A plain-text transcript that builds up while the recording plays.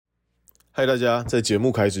嗨，大家！在节目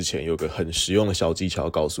开始前，有个很实用的小技巧要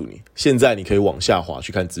告诉你。现在你可以往下滑去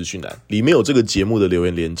看资讯栏，里面有这个节目的留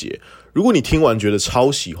言连结。如果你听完觉得超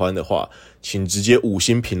喜欢的话，请直接5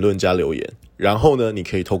星评论加留言。然后呢，你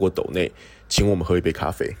可以透过抖内请我们喝一杯咖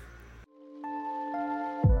啡。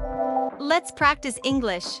Let's practice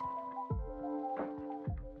English.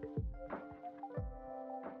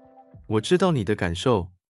 我知道你的感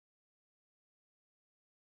受。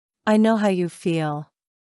I know how you feel.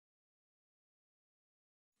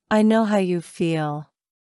 I know how you feel.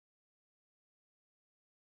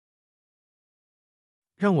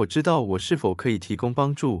 让我知道我是否可以提供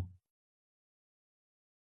帮助。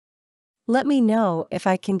Let me know if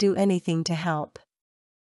I can do anything to help.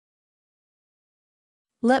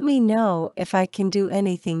 Let me know if I can do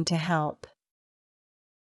anything to help.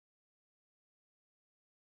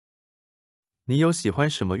 你有喜欢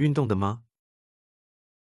什么运动的吗？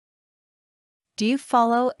 Do you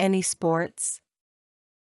follow any sports?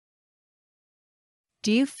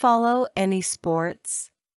 Do you follow any sports?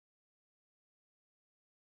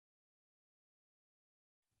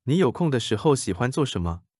 你有空的时候喜欢做什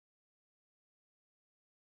么？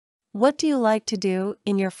 What do you like to do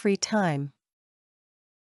in your free time?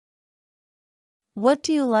 What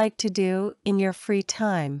do you like to do in your free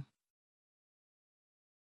time?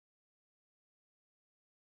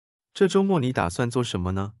 这周末你打算做什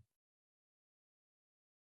么呢？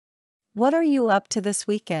 What are you up to this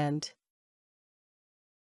weekend?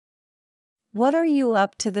 What are you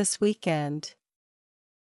up to this weekend?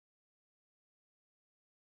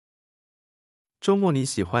 周末你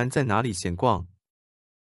喜欢在哪里闲逛？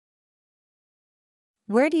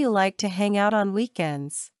 Where do you like to hang out on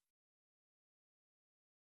weekends?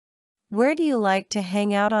 Where do you like to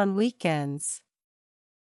hang out on weekends?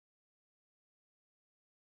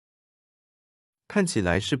 看起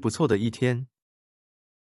来是不错的一天。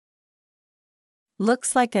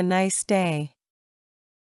Looks like a nice day.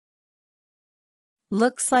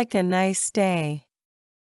 Looks like a nice day.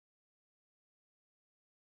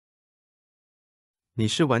 你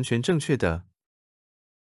是完全正确的。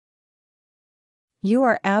You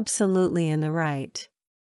are absolutely in the right.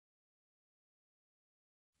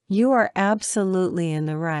 You are absolutely in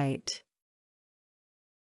the right.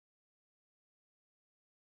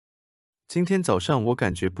 今天早上我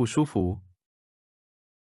感觉不舒服。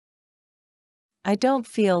I don't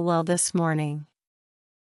feel well this morning.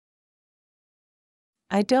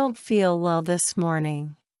 I don't feel well this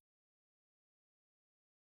morning.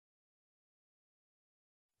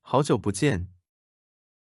 好久不见。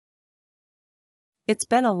It's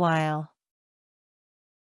been a while.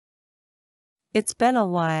 It's been a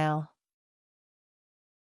while.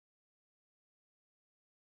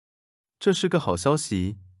 这是个好消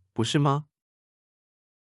息，不是吗？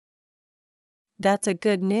 That's a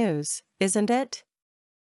good news, isn't it?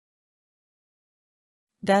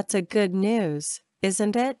 That's a good news,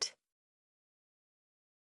 isn't it?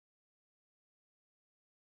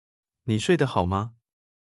 你睡得好吗？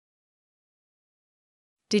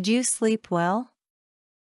 Did you sleep well?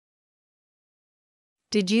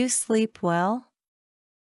 Did you sleep well?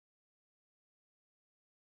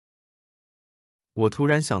 我突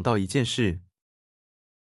然想到一件事。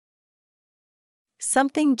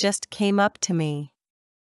Something just came up to me.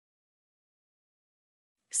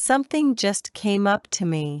 Something just came up to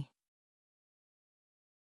me.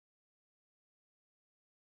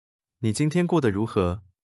 你今天过得如何？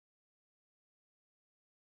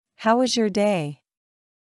 How was your day?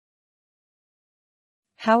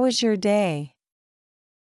 How was your day?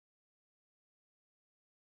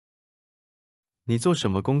 你做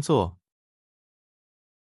什么工作？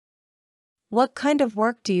 What kind of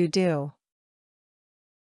work do you do?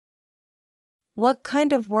 What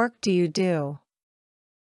kind of work do you do?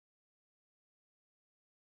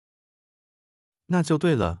 那就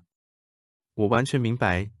对了。我完全明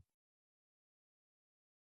白。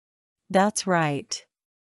That's right.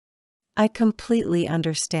 I completely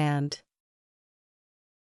understand.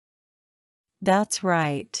 That's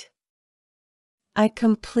right. I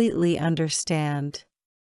completely understand.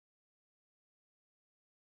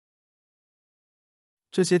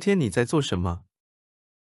 这些天你在做什么？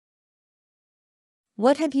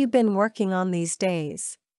 What have you been working on these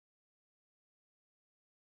days?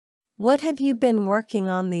 What have you been working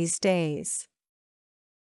on these days?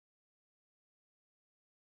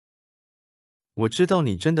 我知道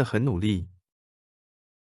你真的很努力。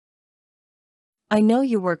 I know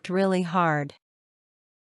you worked really hard.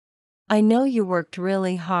 I know you worked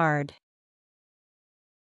really hard.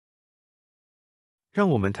 让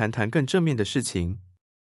我们谈谈更正面的事情。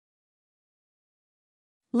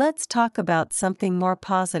 Let's talk about something more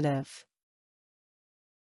positive.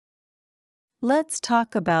 Let's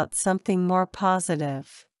talk about something more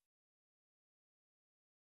positive.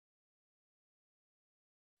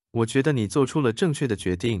 我觉得你做出了正确的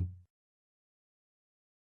决定。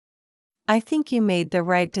I think you made the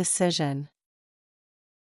right decision.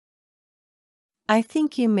 I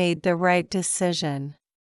think you made the right decision.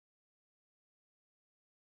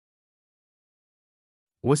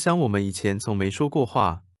 我想我们以前从没说过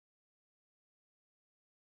话。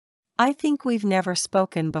I think we've never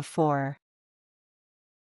spoken before.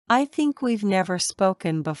 I think we've never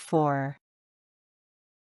spoken before.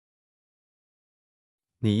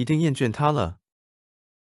 你一定厌倦它了。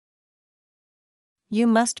You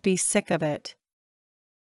must be sick of it.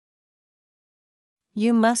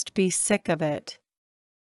 You must be sick of it.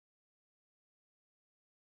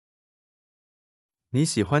 你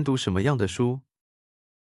喜欢读什么样的书？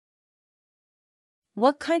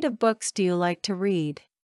 What kind of books do you like to read?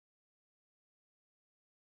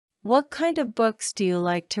 What kind of books do you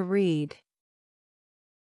like to read?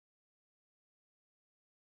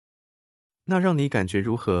 那让你感觉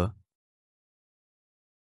如何？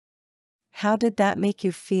 How did that make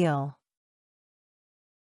you feel?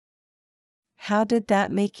 How did that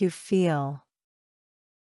make you feel?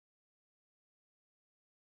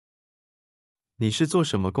 你是做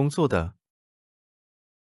什么工作的？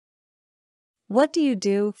 What do you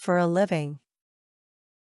do for a living?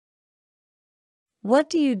 What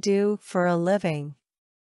do you do for a living?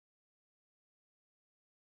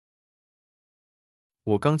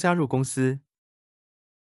 我刚加入公司。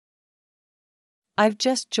I've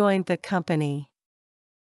just joined the company.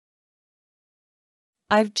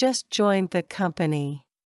 I've just joined the company.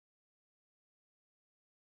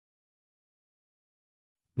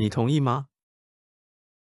 你同意吗？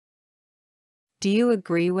 Do you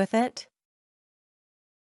agree with it?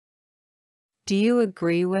 Do you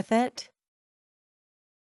agree with it?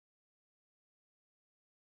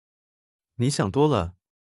 你想多了。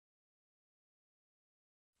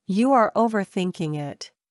 You are overthinking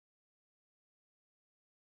it.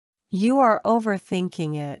 You are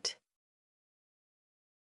overthinking it.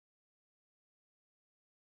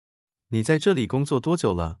 你在这里工作多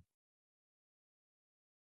久了？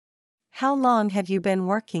 How long have you been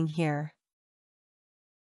working here?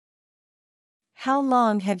 How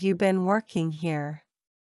long have you been working here?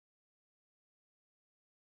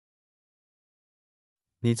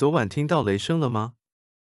 你昨晚听到雷声了吗？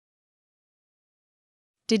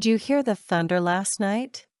 Did you hear the thunder last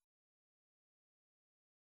night?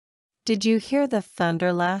 Did you hear the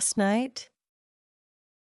thunder last night?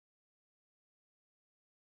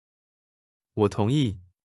 我同意。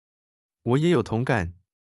我也有同感。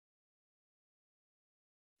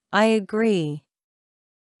 I agree.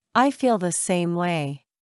 I feel the same way.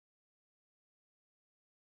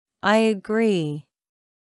 I agree.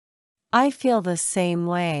 I feel the same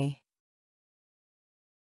way.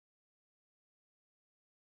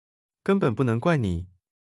 根本不能怪你。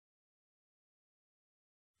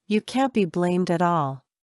 You can't be blamed at all.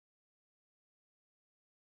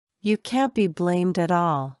 You can't be blamed at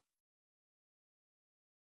all.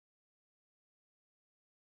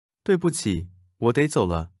 对不起，我得走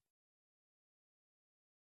了。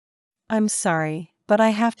 I'm sorry, but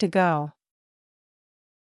I have to go.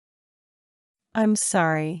 I'm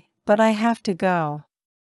sorry, but I have to go.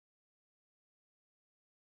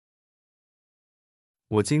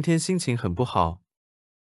 我今天心情很不好。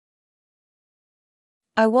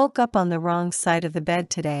 I woke up on the wrong side of the bed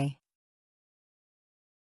today.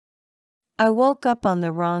 I woke up on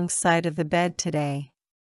the wrong side of the bed today.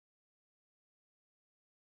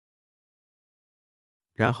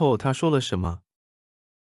 然后他说了什么？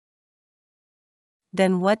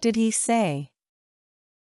 Then what did he say?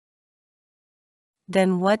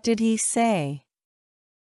 Then what did he say?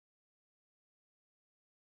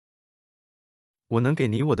 我能给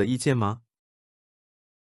你我的意见吗？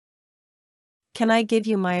 Can I give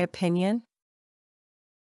you my opinion?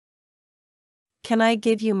 Can I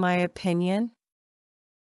give you my opinion?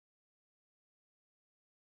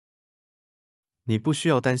 你不需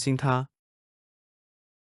要担心他。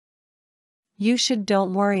 You should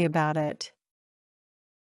don't worry about it.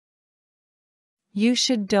 You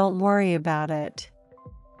should don't worry about it.